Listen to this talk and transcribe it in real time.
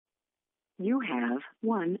You have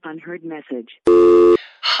one unheard message.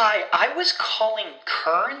 Hi, I was calling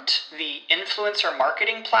Current, the influencer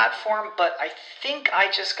marketing platform, but I think I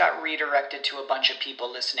just got redirected to a bunch of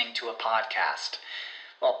people listening to a podcast.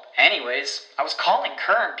 Well, anyways, I was calling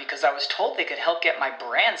Current because I was told they could help get my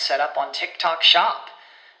brand set up on TikTok Shop,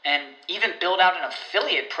 and even build out an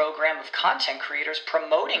affiliate program of content creators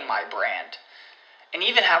promoting my brand, and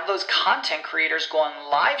even have those content creators go on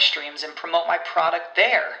live streams and promote my product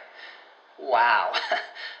there. Wow,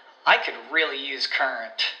 I could really use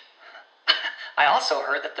Current. I also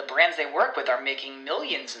heard that the brands they work with are making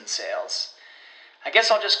millions in sales. I guess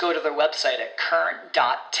I'll just go to their website at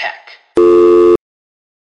current.tech.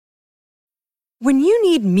 When you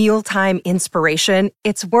need mealtime inspiration,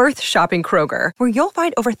 it's worth shopping Kroger, where you'll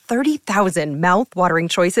find over 30,000 mouth-watering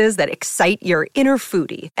choices that excite your inner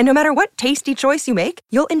foodie. And no matter what tasty choice you make,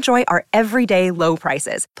 you'll enjoy our everyday low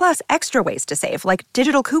prices, plus extra ways to save, like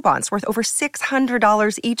digital coupons worth over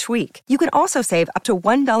 $600 each week. You can also save up to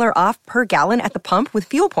 $1 off per gallon at the pump with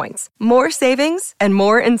fuel points. More savings and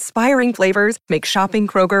more inspiring flavors make shopping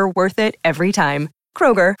Kroger worth it every time.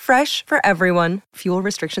 Kroger, fresh for everyone. Fuel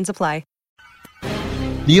restrictions apply.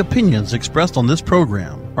 The opinions expressed on this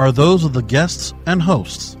program are those of the guests and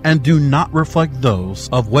hosts and do not reflect those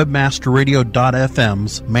of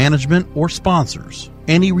WebmasterRadio.fm's management or sponsors.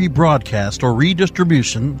 Any rebroadcast or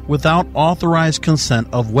redistribution without authorized consent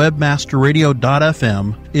of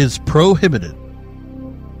WebmasterRadio.fm is prohibited.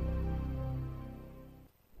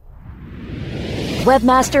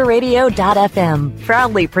 WebmasterRadio.fm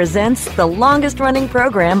proudly presents the longest-running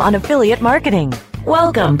program on affiliate marketing.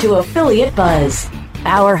 Welcome to Affiliate Buzz.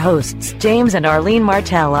 Our hosts, James and Arlene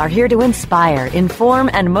Martell, are here to inspire, inform,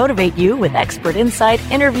 and motivate you with expert insight,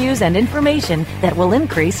 interviews, and information that will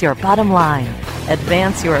increase your bottom line.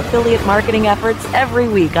 Advance your affiliate marketing efforts every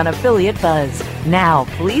week on Affiliate Buzz. Now,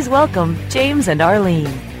 please welcome James and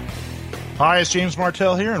Arlene. Hi, it's James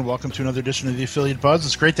Martell here, and welcome to another edition of the Affiliate Buzz.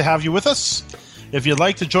 It's great to have you with us. If you'd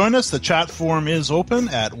like to join us, the chat forum is open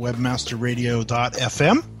at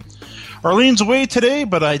webmasterradio.fm. Arlene's away today,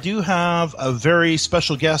 but I do have a very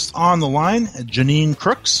special guest on the line, Janine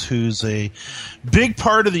Crooks, who's a big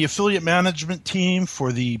part of the affiliate management team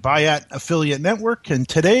for the Bayat Affiliate Network. And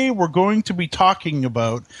today we're going to be talking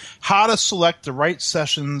about how to select the right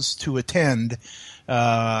sessions to attend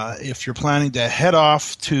if you're planning to head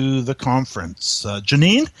off to the conference.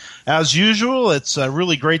 Janine, as usual, it's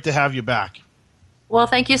really great to have you back. Well,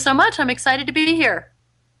 thank you so much. I'm excited to be here.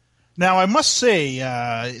 Now, I must say,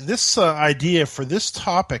 this idea for this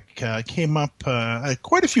topic came up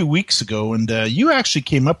quite a few weeks ago, and you actually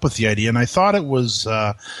came up with the idea, and I thought it was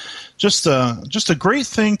just a great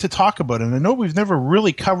thing to talk about. And I know we've never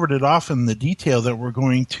really covered it off in the detail that we're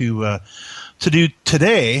going to do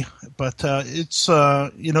today, but it's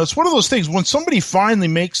it's one of those things when somebody finally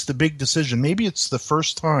makes the big decision. Maybe it's the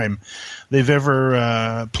first time they've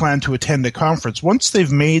ever planned to attend a conference. Once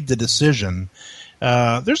they've made the decision,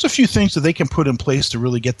 there's a few things that they can put in place to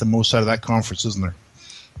really get the most out of that conference, isn't there?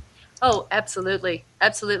 Oh, absolutely.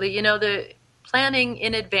 Absolutely. The planning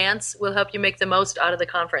in advance will help you make the most out of the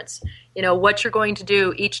conference. What you're going to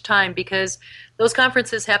do each time, because those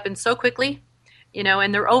conferences happen so quickly,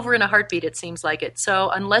 and they're over in a heartbeat, it seems like it.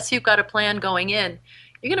 So unless you've got a plan going in,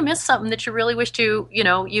 you're going to miss something that you really wished you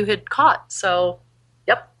had caught. So,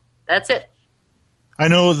 yep, that's it. I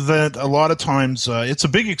know that a lot of times it's a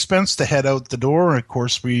big expense to head out the door. Of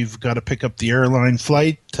course, we've got to pick up the airline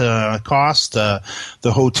flight cost, the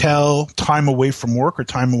hotel, time away from work or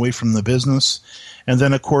time away from the business. And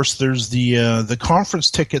then, of course, there's the conference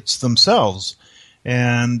tickets themselves.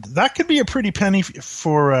 And that could be a pretty penny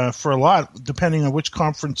for a lot, depending on which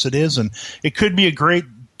conference it is. And it could be a great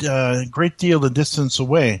deal of distance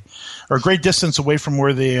away, or a great distance away from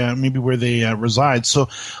where they reside. So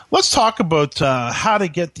let's talk about how to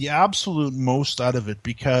get the absolute most out of it,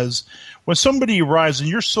 because when somebody arrives, and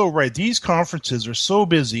you're so right, these conferences are so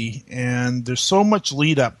busy and there's so much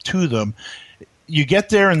lead up to them. You get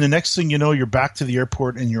there, and the next thing you know, you're back to the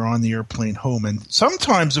airport and you're on the airplane home. And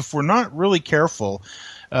sometimes, if we're not really careful,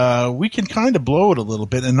 we can kind of blow it a little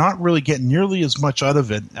bit and not really get nearly as much out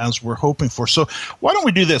of it as we're hoping for. So why don't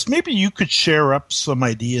we do this? Maybe you could share up some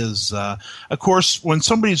ideas. Of course, when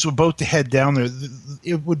somebody's about to head down there,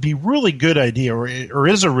 it would be really good idea, or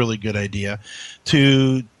is a really good idea,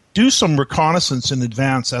 to do some reconnaissance in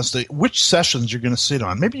advance as to which sessions you're going to sit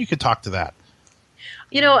on. Maybe you could talk to that.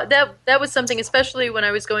 That was something, especially when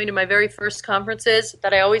I was going to my very first conferences,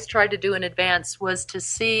 that I always tried to do in advance, was to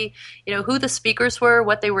see, who the speakers were,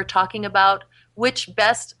 what they were talking about, which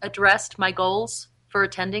best addressed my goals for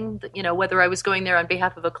attending, whether I was going there on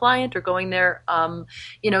behalf of a client or going there,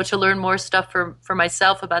 to learn more stuff for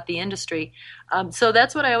myself about the industry. So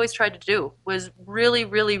that's what I always tried to do, was really,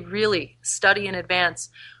 really, really study in advance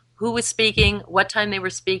who was speaking, what time they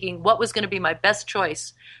were speaking, what was going to be my best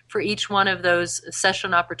choice for each one of those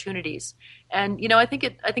session opportunities. And, I think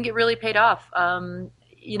it really paid off.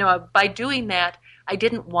 By doing that, I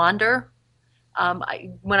didn't wander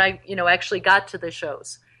when I actually got to the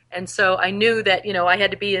shows. And so I knew that, I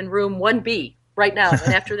had to be in room 1B right now.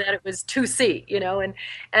 And after that, it was 2C,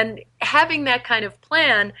 and having that kind of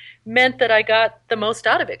plan meant that I got the most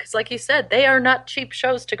out of it. Because like you said, they are not cheap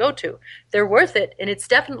shows to go to. They're worth it. And it's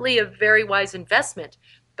definitely a very wise investment,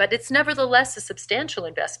 but it's nevertheless a substantial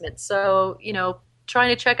investment. So, trying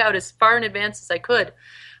to check out as far in advance as I could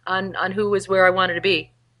on who was where I wanted to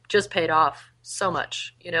be just paid off so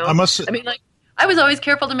much, I was always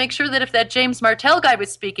careful to make sure that if that James Martell guy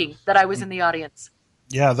was speaking, that I was in the audience.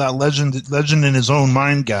 Yeah, that legend in his own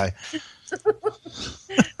mind guy.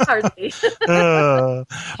 Hardly. I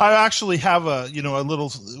actually have a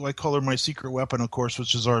little, I call her my secret weapon, of course,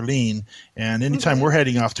 which is Arlene. And anytime we're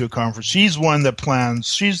heading off to a conference, she's one that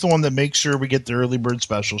plans. She's the one that makes sure we get the early bird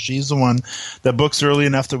special. She's the one that books early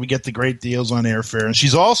enough that we get the great deals on airfare. And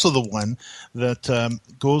she's also the one that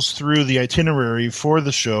goes through the itinerary for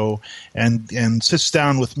the show and sits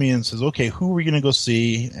down with me and says, okay, who are we going to go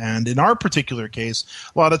see? And in our particular case,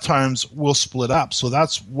 a lot of times we'll split up. So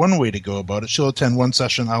that's one way to go about it. She'll attend one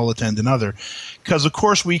session, I'll attend another. Because, of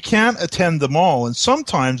course, we can't attend them all. And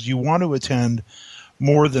sometimes you want to attend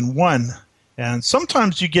more than one. And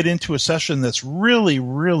sometimes you get into a session that's really,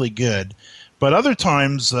 really good. But other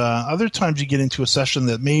times you get into a session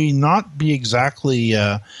that may not be exactly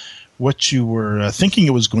what you were thinking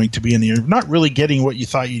it was going to be. And you're not really getting what you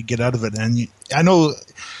thought you'd get out of it. And I know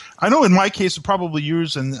in my case, and probably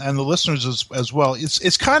yours and the listeners as well,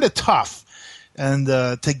 it's kind of tough. And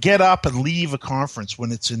to get up and leave a conference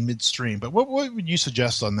when it's in midstream. But what would you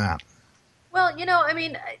suggest on that? Well,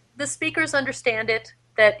 the speakers understand it,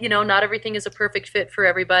 that, not everything is a perfect fit for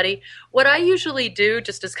everybody. What I usually do,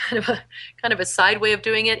 just as kind of a side way of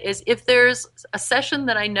doing it, is if there's a session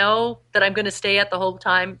that I know that I'm going to stay at the whole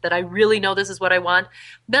time, that I really know this is what I want,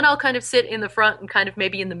 then I'll kind of sit in the front and kind of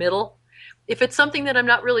maybe in the middle. If it's something that I'm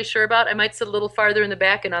not really sure about, I might sit a little farther in the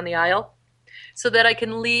back and on the aisle, so that I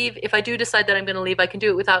can leave. If I do decide that I'm going to leave, I can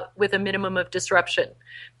do it with a minimum of disruption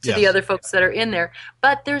to the other folks that are in there.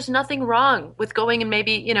 But there's nothing wrong with going and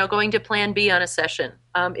maybe, going to plan B on a session.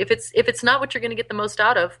 If it's not what you're going to get the most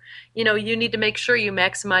out of, you need to make sure you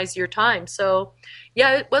maximize your time. So,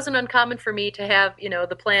 yeah, it wasn't uncommon for me to have,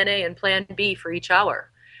 the plan A and plan B for each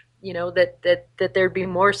hour. That there'd be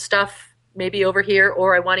more stuff maybe over here,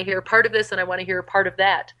 or I want to hear part of this and I want to hear part of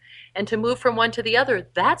that. And to move from one to the other,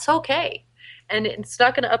 that's okay. And it's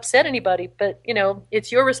not going to upset anybody, but, it's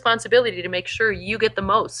your responsibility to make sure you get the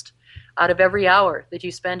most out of every hour that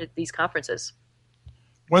you spend at these conferences.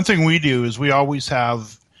 One thing we do is we always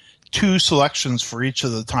have 2 selections for each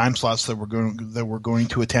of the time slots that we're going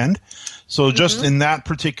to attend. So just in that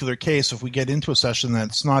particular case, if we get into a session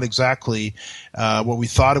that's not exactly what we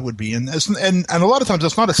thought it would be, and a lot of times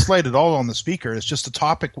that's not a slight at all on the speaker. It's just the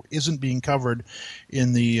topic isn't being covered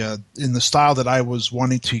in the style that I was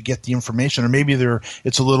wanting to get the information, or maybe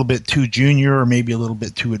it's a little bit too junior, or maybe a little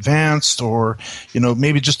bit too advanced, or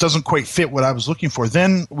maybe it just doesn't quite fit what I was looking for.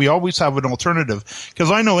 Then we always have an alternative, because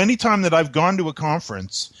I know anytime that I've gone to a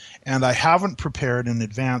conference and I haven't prepared in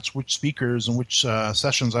advance which speakers and which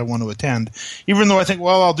sessions I want to attend, even though I think,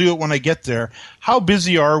 well, I'll do it when I get there. How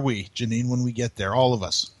busy are we, Janine, when we get there, all of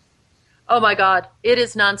us? Oh, my God. It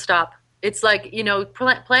is nonstop. It's like,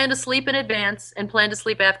 plan to sleep in advance and plan to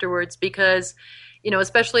sleep afterwards, because,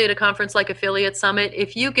 especially at a conference like Affiliate Summit,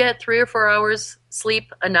 if you get 3 or 4 hours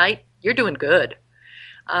sleep a night, you're doing good.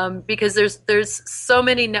 Because there's so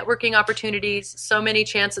many networking opportunities, so many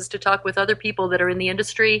chances to talk with other people that are in the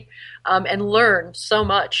industry, and learn so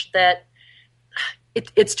much that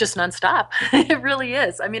it's just nonstop. It really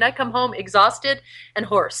is. I mean, I come home exhausted and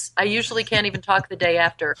hoarse. I usually can't even talk the day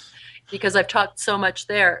after because I've talked so much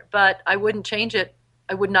there, but I wouldn't change it.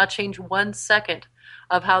 I would not change 1 second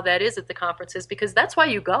of how that is at the conferences, because that's why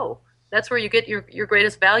you go. That's where you get your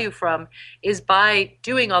greatest value from, is by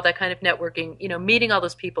doing all that kind of networking, meeting all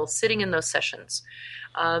those people, sitting in those sessions.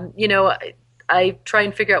 I try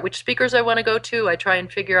and figure out which speakers I want to go to. I try and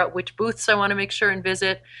figure out which booths I want to make sure and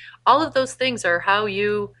visit. All of those things are how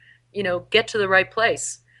you get to the right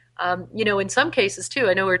place. In some cases too,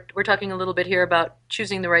 I know we're talking a little bit here about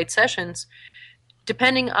choosing the right sessions.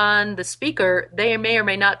 Depending on the speaker, they may or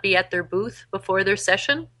may not be at their booth before their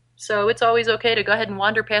session. So it's always okay to go ahead and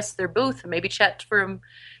wander past their booth and maybe chat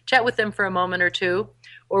with them for a moment or two,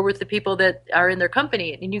 or with the people that are in their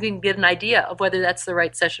company, and you can get an idea of whether that's the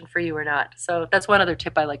right session for you or not. So that's one other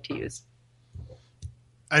tip I like to use.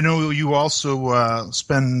 I know you also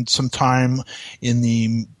spend some time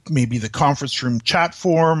in maybe the conference room chat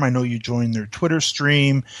forum. I know you join their Twitter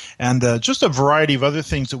stream, and just a variety of other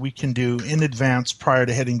things that we can do in advance prior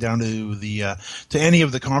to heading down to any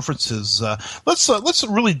of the conferences. Let's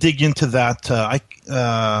really dig into that.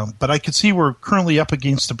 But I can see we're currently up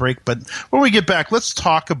against the break. But when we get back, let's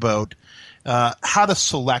talk about how to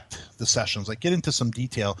select the sessions. Like, get into some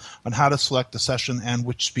detail on how to select the session and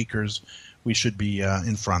which speakers we should be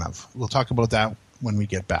in front of. We'll talk about that when we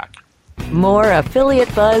get back. More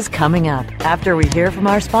Affiliate Buzz coming up after we hear from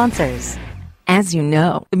our sponsors. As you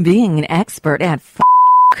know, being an expert at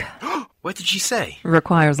What did she say?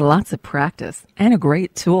 requires lots of practice and a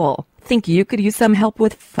great tool. Think you could use some help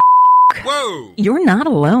with Whoa! You're not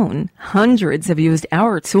alone. Hundreds have used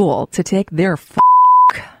our tool to take their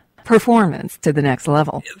performance to the next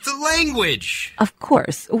level. The language! Of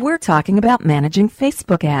course, we're talking about managing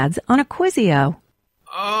Facebook ads on Acquisio.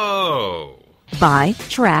 Oh. Buy,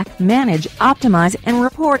 track, manage, optimize, and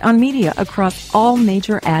report on media across all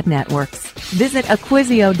major ad networks. Visit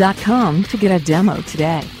Acquisio.com to get a demo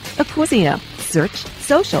today. Acquisio. Search,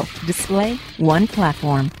 social, display, one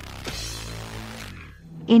platform.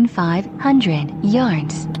 In 500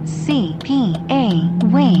 yards,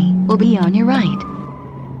 CPA Way will be on your right.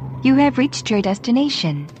 You have reached your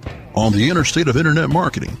destination. On the interstate of internet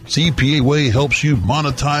marketing, CPA Way helps you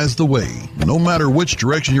monetize the way. No matter which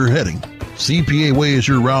direction you're heading, CPA Way is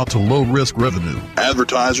your route to low-risk revenue.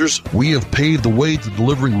 Advertisers, we have paved the way to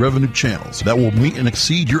delivering revenue channels that will meet and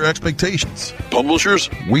exceed your expectations. Publishers,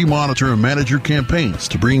 we monitor and manage your campaigns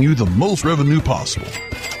to bring you the most revenue possible.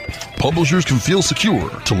 Publishers can feel secure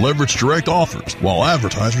to leverage direct offers, while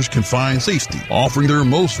advertisers can find safety, offering their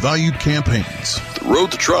most valued campaigns. The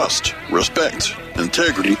road to trust, respect,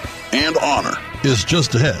 integrity, and honor is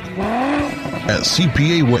just ahead at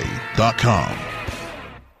CPAway.com.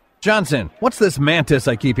 Johnson, what's this Mantis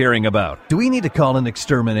I keep hearing about? Do we need to call an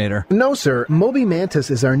exterminator? No, sir. Moby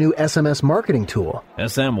Mantis is our new SMS marketing tool.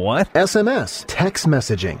 SM what? SMS, text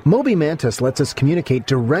messaging. Moby Mantis lets us communicate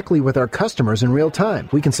directly with our customers in real time.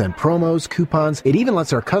 We can send promos, coupons. It even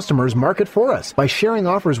lets our customers market for us by sharing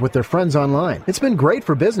offers with their friends online. It's been great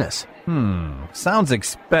for business. Sounds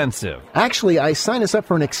expensive. Actually, I signed us up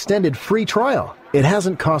for an extended free trial. It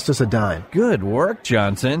hasn't cost us a dime. Good work,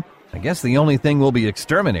 Johnson. I guess the only thing we'll be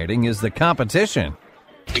exterminating is the competition.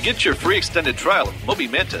 To get your free extended trial of Moby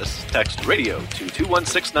Mantis, text radio to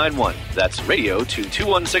 21691. That's radio to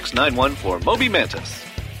 21691 for Moby Mantis.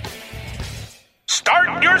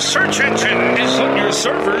 Start your search engine and put your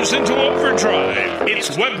servers into overdrive.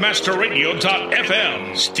 It's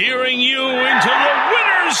webmasterradio.fm, steering you into the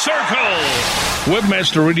winner's circle.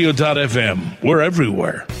 Webmasterradio.fm, we're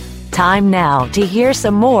everywhere. Time now to hear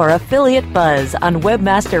some more Affiliate Buzz on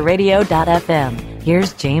webmasterradio.fm.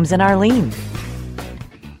 Here's James and Arlene.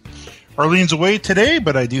 Arlene's away today,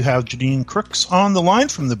 but I do have Janine Crooks on the line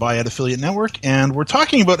from the Buy Ad Affiliate Network, and we're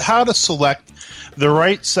talking about how to select the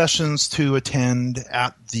right sessions to attend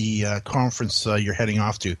at the conference you're heading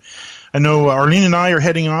off to. I know Arlene and I are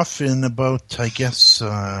heading off in about, I guess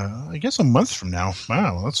a month from now.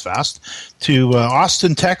 Wow, that's fast. To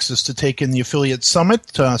Austin, Texas, to take in the Affiliate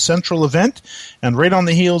Summit Central event, and right on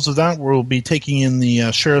the heels of that, we'll be taking in the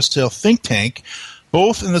Sherrisdale Think Tank,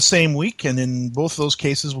 both in the same week, and in both those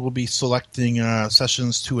cases, we'll be selecting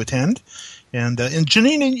sessions to attend. And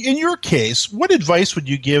Janine, in your case, what advice would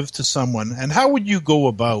you give to someone, and how would you go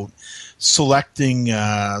about selecting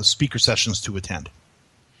speaker sessions to attend?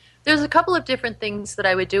 There's a couple of different things that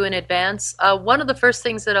I would do in advance. One of the first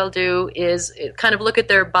things that I'll do is kind of look at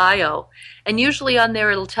their bio. And usually on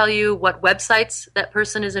there it'll tell you what websites that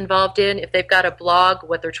person is involved in, if they've got a blog,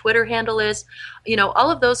 what their Twitter handle is,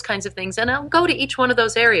 all of those kinds of things. And I'll go to each one of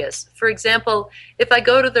those areas. For example, if I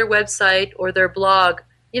go to their website or their blog,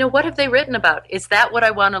 what have they written about? Is that what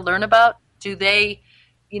I want to learn about? Do they,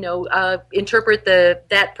 interpret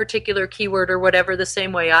that particular keyword or whatever the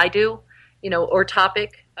same way I do, or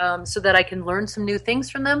topic? So that I can learn some new things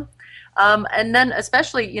from them. And then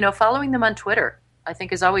especially, following them on Twitter, I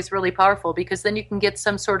think is always really powerful, because then you can get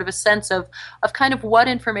some sort of a sense of kind of what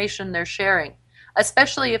information they're sharing,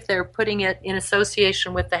 especially if they're putting it in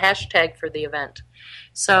association with the hashtag for the event.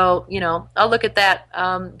 So, I'll look at that.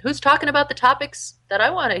 Who's talking about the topics that I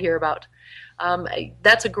want to hear about?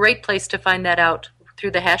 That's a great place to find that out,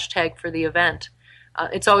 through the hashtag for the event.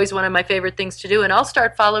 It's always one of my favorite things to do, and I'll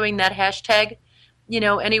start following that hashtag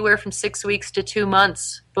anywhere from 6 weeks to 2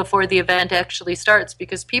 months before the event actually starts,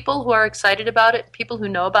 because people who are excited about it, people who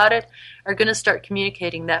know about it, are going to start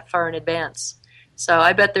communicating that far in advance. So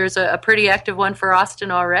I bet there's a pretty active one for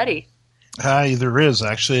Austin already. There is,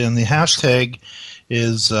 actually, and the hashtag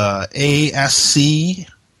is ASC12,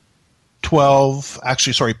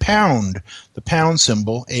 pound, the pound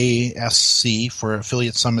symbol, ASC for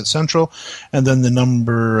Affiliate Summit Central, and then the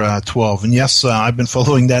number 12. And yes, I've been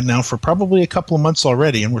following that now for probably a couple of months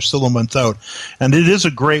already, and we're still a month out. And it is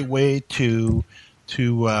a great way to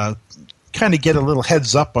kind of get a little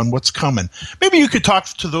heads up on what's coming. Maybe you could talk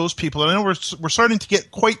to those people. I know we're starting to get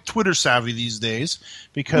quite Twitter savvy these days,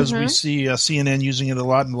 because we see CNN using it a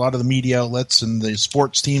lot, and a lot of the media outlets and the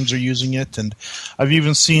sports teams are using it. And I've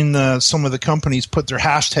even seen some of the companies put their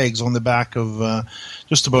hashtags on the back of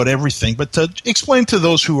just about everything. But explain to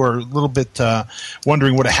those who are a little bit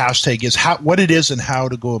wondering what a hashtag is, what it is, and how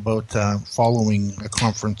to go about following a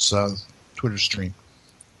conference Twitter stream.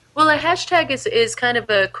 Well, a hashtag is kind of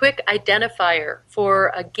a quick identifier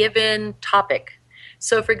for a given topic.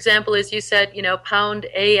 So, for example, as you said, pound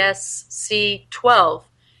ASC12,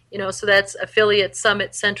 so that's Affiliate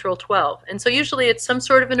Summit Central 12. And so usually it's some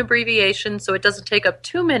sort of an abbreviation, so it doesn't take up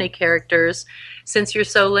too many characters since you're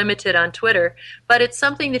so limited on Twitter. But it's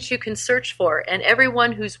something that you can search for, and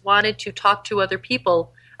everyone who's wanted to talk to other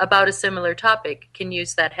people about a similar topic can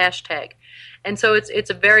use that hashtag. And so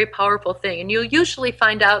it's a very powerful thing. And you'll usually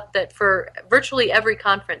find out that for virtually every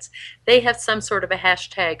conference, they have some sort of a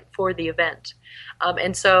hashtag for the event.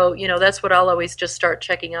 And so, that's what I'll always just start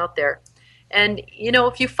checking out there. And,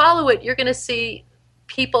 if you follow it, you're going to see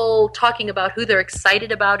people talking about who they're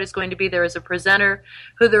excited about is going to be there as a presenter,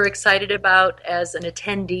 who they're excited about as an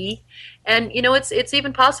attendee. And, it's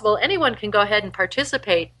even possible anyone can go ahead and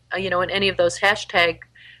participate, in any of those hashtag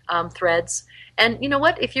threads. And you know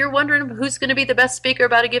what? If you're wondering who's going to be the best speaker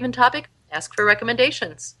about a given topic, ask for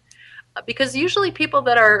recommendations. Because usually people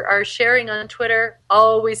that are sharing on Twitter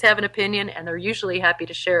always have an opinion, and they're usually happy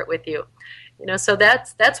to share it with you. So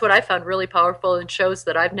that's what I found really powerful in shows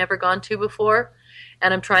that I've never gone to before,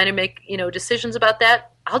 and I'm trying to make decisions about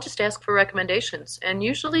that. I'll just ask for recommendations, and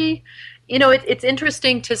usually, it's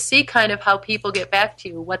interesting to see kind of how people get back to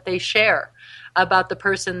you, what they share about the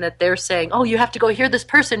person that they're saying, oh, you have to go hear this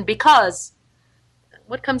person because.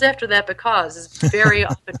 What comes after that because is very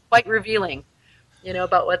often quite revealing,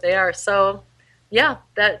 about what they are. So, yeah,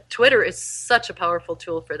 that Twitter is such a powerful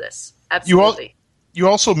tool for this. Absolutely. You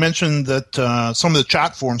also mentioned that some of the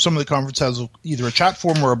chat forums, some of the conference has either a chat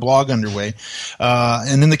forum or a blog underway.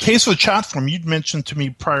 And in the case of the chat forum, you'd mentioned to me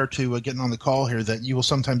prior to getting on the call here that you will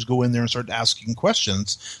sometimes go in there and start asking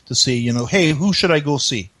questions to see, hey, who should I go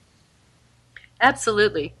see?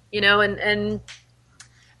 Absolutely. And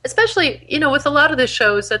especially, with a lot of the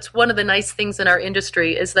shows, that's one of the nice things in our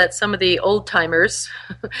industry is that some of the old timers,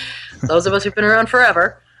 those of us who've been around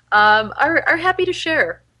forever, are happy to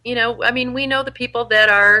share. We know the people that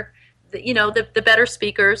are, the better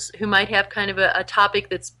speakers who might have kind of a topic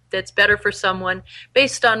that's better for someone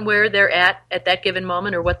based on where they're at that given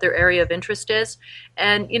moment or what their area of interest is.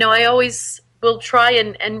 And, I always will try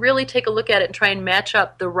and really take a look at it and try and match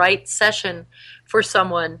up the right session for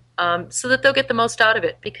someone so that they'll get the most out of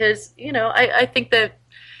it. Because, I think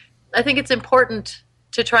it's important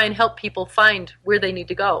to try and help people find where they need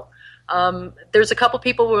to go. There's a couple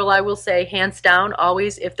people where I will say, hands down,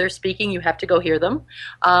 always, if they're speaking, you have to go hear them.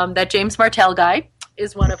 That James Martell guy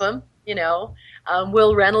is one of them,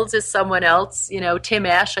 Will Reynolds is someone else. Tim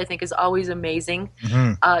Ash, I think, is always amazing.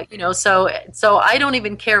 Mm-hmm. So I don't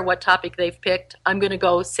even care what topic they've picked. I'm going to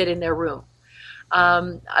go sit in their room.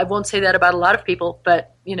 I won't say that about a lot of people, but,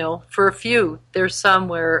 for a few, there's some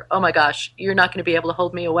where, oh my gosh, you're not going to be able to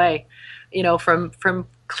hold me away, from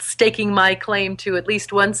staking my claim to at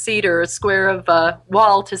least one seat or a square of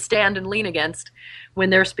wall to stand and lean against when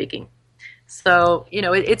they're speaking. So,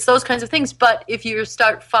 it's those kinds of things. But if you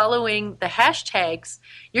start following the hashtags,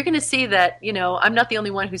 you're going to see that, I'm not the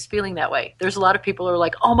only one who's feeling that way. There's a lot of people who are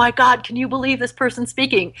like, oh my God, can you believe this person's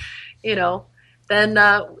speaking? Then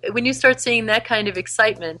when you start seeing that kind of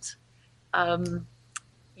excitement,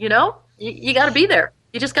 you got to be there.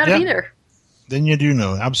 You just got to be there. Then you do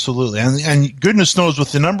know, absolutely. And goodness knows,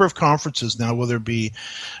 with the number of conferences now, whether it be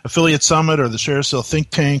Affiliate Summit or the ShareSale Think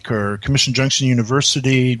Tank or Commission Junction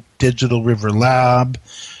University, Digital River Lab,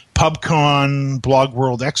 PubCon, Blog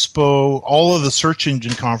World Expo, all of the search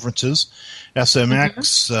engine conferences,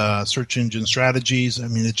 SMX, Search Engine Strategies. I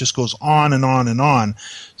mean, it just goes on and on and on.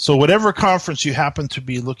 So whatever conference you happen to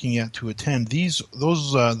be looking at to attend,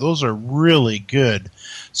 those are really good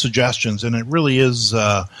suggestions, and it really is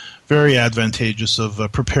very advantageous of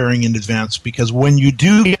preparing in advance, because when you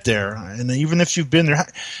do get there, and even if you've been there,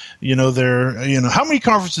 how many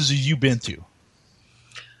conferences have you been to?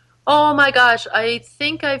 Oh my gosh, I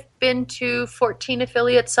think I've been to 14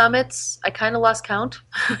 affiliate summits. I kind of lost count.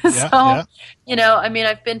 I've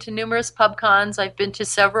been to numerous PubCons. I've been to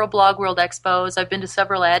several Blog World Expos. I've been to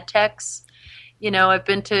several ad techs. I've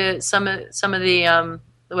been to some of the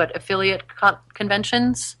affiliate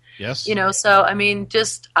conventions. Yes.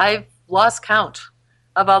 I've lost count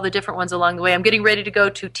of all the different ones along the way. I'm getting ready to go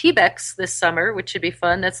to TBEX this summer, which should be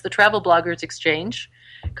fun. That's the Travel Bloggers Exchange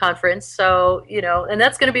conference. So, and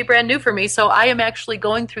that's going to be brand new for me. So I am actually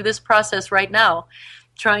going through this process right now,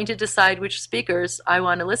 trying to decide which speakers I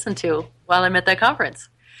want to listen to while I'm at that conference.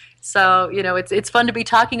 So, it's fun to be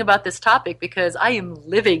talking about this topic because I am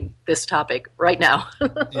living this topic right now.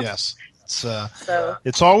 Yes.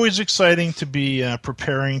 It's always exciting to be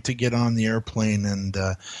preparing to get on the airplane and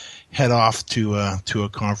head off to a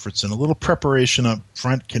conference, and a little preparation up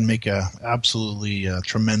front can make a absolutely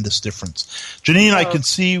tremendous difference. Janine, I can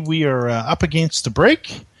see we are up against the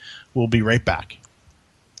break. We'll be right back.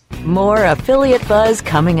 More Affiliate Buzz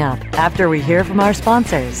coming up after we hear from our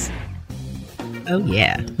sponsors. Oh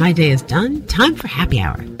yeah, my day is done. Time for happy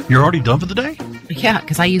hour. You're already done for the day? Yeah,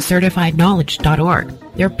 because I use CertifiedKnowledge.org.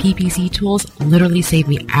 Their PPC tools literally save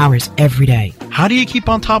me hours every day. How do you keep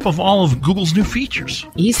on top of all of Google's new features?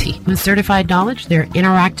 Easy. With Certified Knowledge, their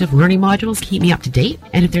interactive learning modules keep me up to date.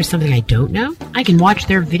 And if there's something I don't know, I can watch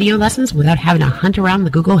their video lessons without having to hunt around the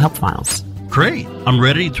Google Help files. Great. I'm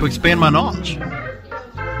ready to expand my knowledge.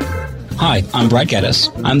 Hi, I'm Brad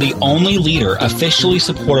Geddes. I'm the only leader officially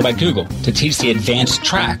supported by Google to teach the advanced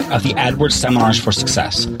track of the AdWords Seminars for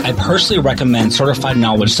Success. I personally recommend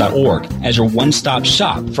CertifiedKnowledge.org as your one-stop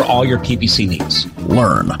shop for all your PPC needs.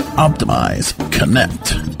 Learn, optimize,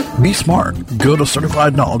 connect. Be smart. Go to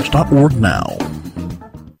CertifiedKnowledge.org now.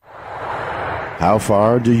 How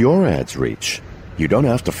far do your ads reach? You don't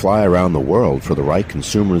have to fly around the world for the right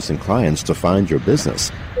consumers and clients to find your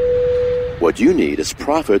business. What you need is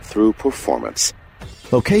profit through performance.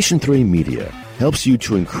 Location 3 Media helps you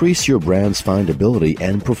to increase your brand's findability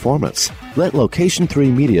and performance. Let Location 3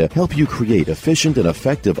 Media help you create efficient and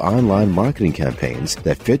effective online marketing campaigns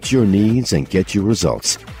that fit your needs and get you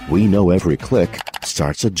results. We know every click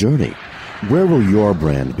starts a journey. Where will your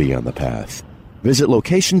brand be on the path? Visit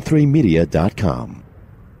location3media.com.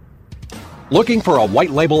 Looking for a white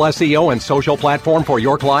label SEO and social platform for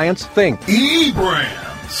your clients? Think eBrand.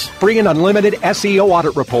 Free and unlimited SEO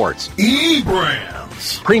audit reports.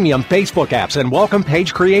 eBrands. Premium Facebook apps and welcome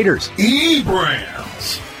page creators.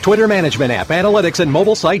 eBrands. Twitter management app, analytics, and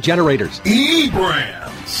mobile site generators.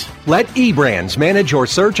 eBrands. Let eBrands manage your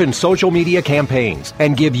search and social media campaigns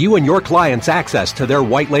and give you and your clients access to their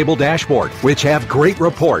white label dashboard, which have great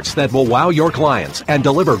reports that will wow your clients and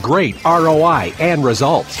deliver great ROI and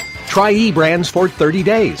results. Try eBrands for 30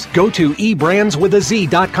 days. Go to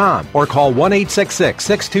eBrandsWithAZ.com or call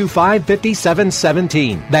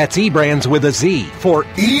 1-866-625-5717. That's eBrands with a Z for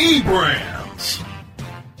eBrands.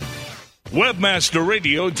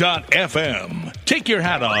 Webmasterradio.fm. Take your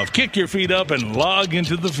hat off, kick your feet up, and log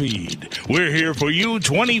into the feed. We're here for you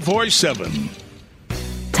 24/7.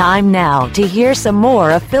 Time now to hear some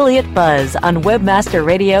more Affiliate Buzz on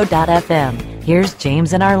Webmasterradio.fm. Here's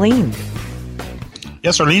James and Arlene.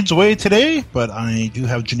 Yes, Arlene's away today, but I do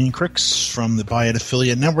have Janine Cricks from the Buy It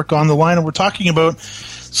Affiliate Network on the line, and we're talking about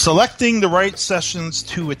selecting the right sessions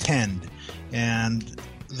to attend. And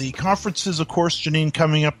the conferences, of course, Janine,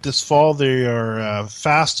 coming up this fall, they are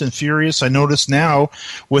fast and furious. I notice now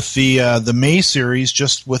with the May series,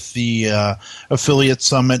 just with the Affiliate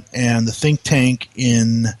Summit and the Think Tank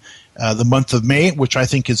in the month of May, which I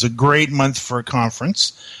think is a great month for a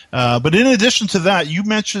conference. But in addition to that, you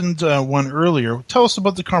mentioned one earlier. Tell us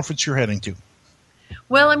about the conference you're heading to.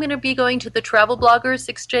 Well, I'm going to be going to the Travel Bloggers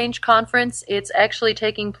Exchange Conference. It's actually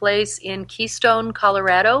taking place in Keystone,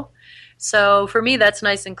 Colorado. So for me, that's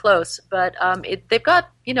nice and close. But they've got,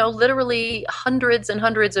 literally hundreds and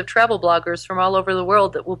hundreds of travel bloggers from all over the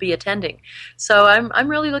world that will be attending. So I'm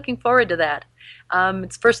really looking forward to that.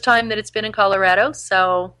 It's the first time that it's been in Colorado,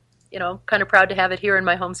 so kind of proud to have it here in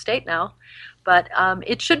my home state now. But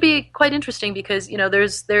it should be quite interesting because,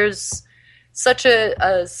 there's such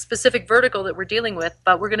a specific vertical that we're dealing with,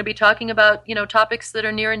 but we're going to be talking about, topics that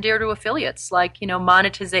are near and dear to affiliates, like,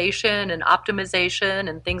 monetization and optimization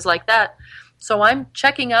and things like that. So I'm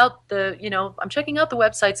checking out the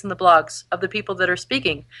websites and the blogs of the people that are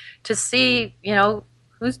speaking to see,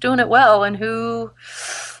 who's doing it well and who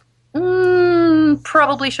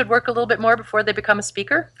probably should work a little bit more before they become a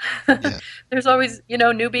speaker. Yeah. There's always,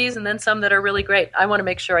 newbies and then some that are really great. I want to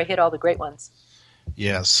make sure I hit all the great ones.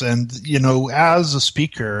 Yes, and as a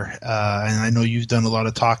speaker, and I know you've done a lot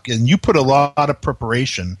of talk, and you put a lot of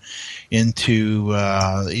preparation into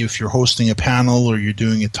if you're hosting a panel or you're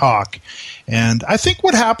doing a talk. And I think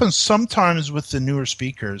what happens sometimes with the newer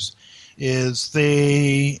speakers is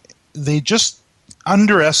they just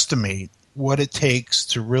underestimate what it takes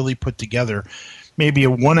to really put together maybe a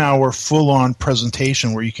 1 hour full-on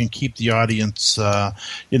presentation where you can keep the audience,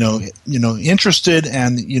 interested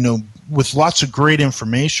and, with lots of great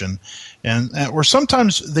information, and or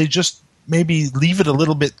sometimes they just maybe leave it a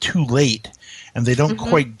little bit too late and they don't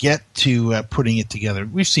quite get to putting it together.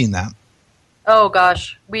 We've seen that. Oh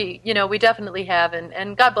gosh, we definitely have,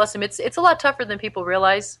 and God bless them. It's a lot tougher than people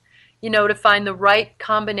realize. To find the right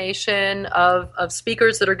combination of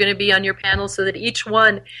speakers that are going to be on your panel so that each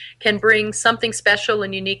one can bring something special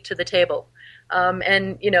and unique to the table.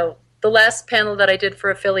 The last panel that I did for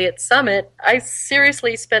Affiliate Summit, I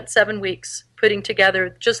seriously spent 7 weeks putting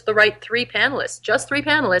together just the right three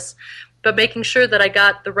panelists, but making sure that I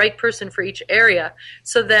got the right person for each area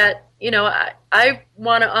so that, I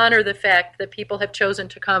want to honor the fact that people have chosen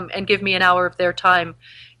to come and give me an hour of their time,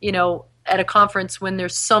 at a conference when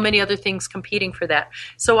there's so many other things competing for that.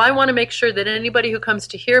 So I want to make sure that anybody who comes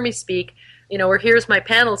to hear me speak, or hears my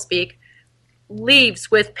panel speak,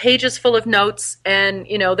 leaves with pages full of notes and,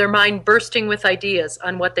 their mind bursting with ideas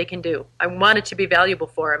on what they can do. I want it to be valuable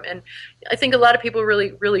for them. And I think a lot of people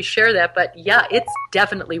really, really share that. But yeah, it's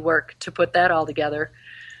definitely work to put that all together.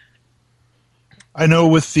 I know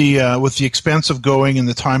with the expense of going and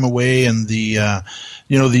the time away and the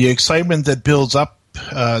excitement that builds up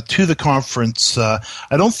to the conference, I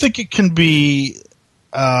don't think it can be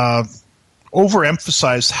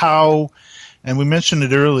overemphasized how, and we mentioned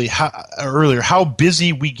it earlier, how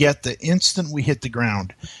busy we get the instant we hit the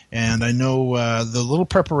ground. And I know the little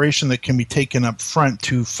preparation that can be taken up front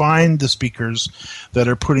to find the speakers that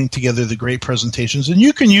are putting together the great presentations, and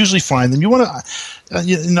you can usually find them. You want to,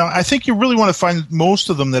 I think you really want to find most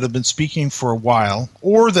of them that have been speaking for a while,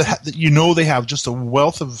 or that they have just a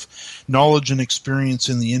wealth of knowledge and experience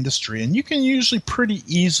in the industry, and you can usually pretty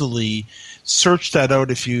easily search that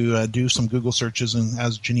out if you do some Google searches. And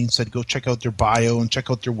as Janine said, go check out their bio and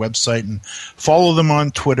check out their website and follow them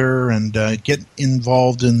on Twitter and get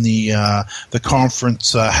involved in the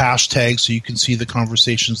conference hashtag so you can see the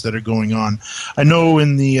conversations that are going on. I know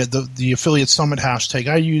in the Affiliate Summit hashtag,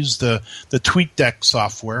 I use the TweetDeck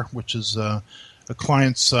software, which is a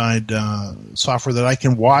client-side software that I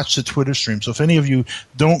can watch the Twitter stream. So if any of you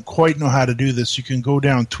don't quite know how to do this, you can go to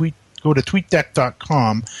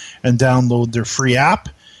tweetdeck.com and download their free app,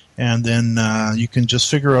 and then you can just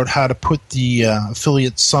figure out how to put the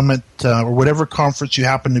Affiliate Summit or whatever conference you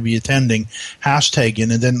happen to be attending hashtag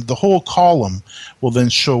in, and then the whole column will then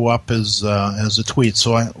show up as a tweet.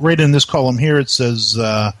 So right in this column here, it says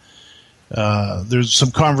there's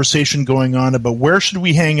some conversation going on about where should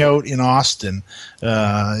we hang out in Austin.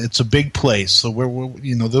 It's a big place, so they're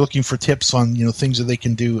looking for tips on things that they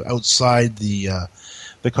can do outside the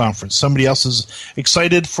conference. Somebody else is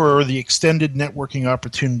excited for the extended networking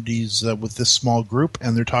opportunities with this small group,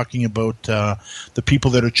 and they're talking about the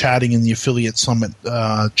people that are chatting in the Affiliate Summit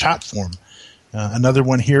chat forum. Another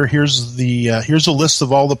one here. Here's a list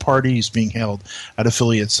of all the parties being held at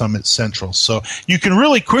Affiliate Summit Central. So you can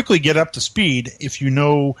really quickly get up to speed if you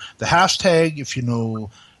know the hashtag, if you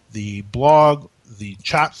know the blog, the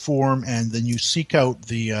chat forum, and then you seek out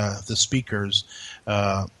the speakers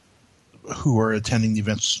who are attending the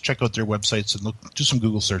events. Check out their websites and do some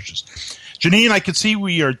Google searches. Janine, I can see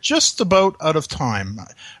we are just about out of time. I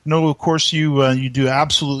know, of course, you do an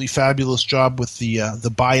absolutely fabulous job with the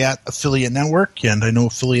Bayat Affiliate Network, and I know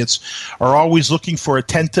affiliates are always looking for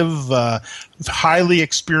attentive, highly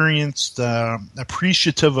experienced,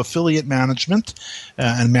 appreciative affiliate management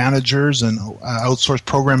and managers and outsourced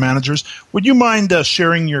program managers. Would you mind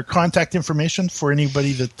sharing your contact information for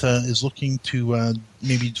anybody that is looking to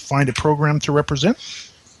maybe find a program to represent?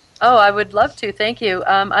 Oh, I would love to. Thank you.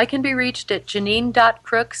 I can be reached at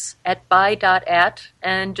janine.crooks@by.at.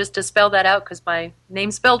 And just to spell that out, because my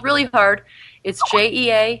name's spelled really hard, it's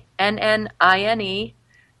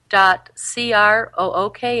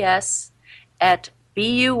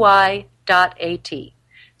JEANNIE.CROOKS@BUY.AT.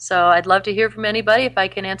 So I'd love to hear from anybody. If I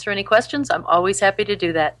can answer any questions, I'm always happy to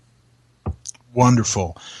do that.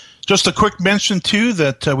 Wonderful. Just a quick mention, too,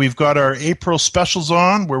 that we've got our April specials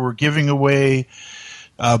on where we're giving away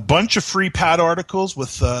a bunch of free pad articles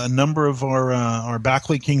with a number of our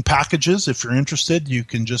backlinking packages. If you're interested, you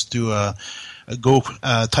can just do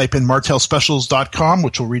type in martelspecials.com,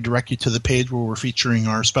 which will redirect you to the page where we're featuring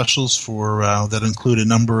our specials for that include a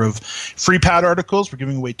number of free pad articles. We're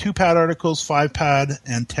giving away 2 pad articles, 5 pad,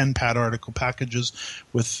 and 10 pad article packages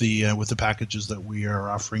with the packages that we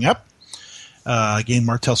are offering up. Again,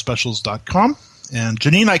 martelspecials.com. And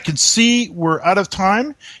Janine, I can see we're out of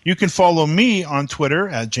time. You can follow me on Twitter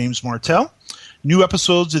at James Martel. New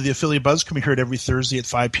episodes of the Affiliate Buzz can be heard every Thursday at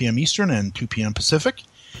 5 p.m. Eastern and 2 p.m. Pacific.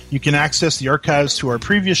 You can access the archives to our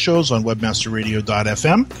previous shows on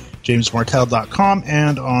webmasterradio.fm, jamesmartel.com,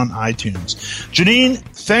 and on iTunes. Janine,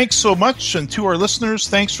 thanks so much. And to our listeners,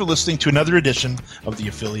 thanks for listening to another edition of the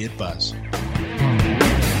Affiliate Buzz.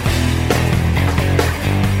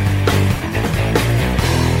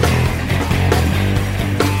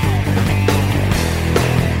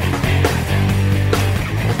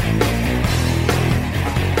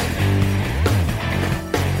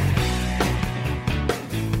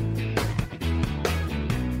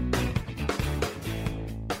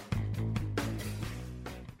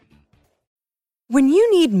 When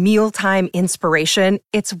you need mealtime inspiration,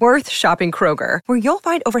 it's worth shopping Kroger, where you'll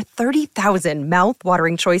find over 30,000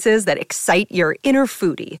 mouth-watering choices that excite your inner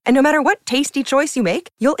foodie. And no matter what tasty choice you make,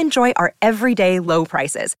 you'll enjoy our everyday low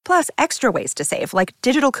prices, plus extra ways to save, like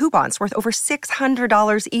digital coupons worth over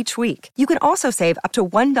 $600 each week. You can also save up to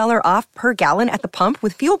 $1 off per gallon at the pump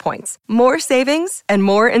with fuel points. More savings and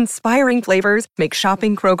more inspiring flavors make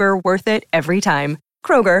shopping Kroger worth it every time.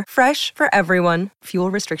 Kroger, fresh for everyone.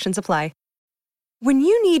 Fuel restrictions apply. When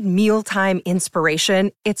you need mealtime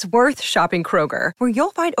inspiration, it's worth shopping Kroger, where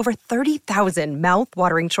you'll find over 30,000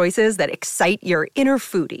 mouth-watering choices that excite your inner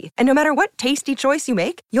foodie. And no matter what tasty choice you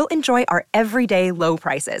make, you'll enjoy our everyday low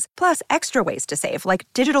prices, plus extra ways to save, like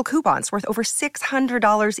digital coupons worth over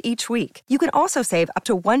 $600 each week. You can also save up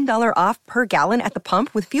to $1 off per gallon at the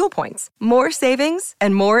pump with fuel points. More savings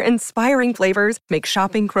and more inspiring flavors make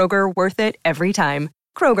shopping Kroger worth it every time.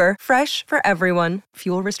 Kroger, fresh for everyone.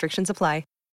 Fuel restrictions apply.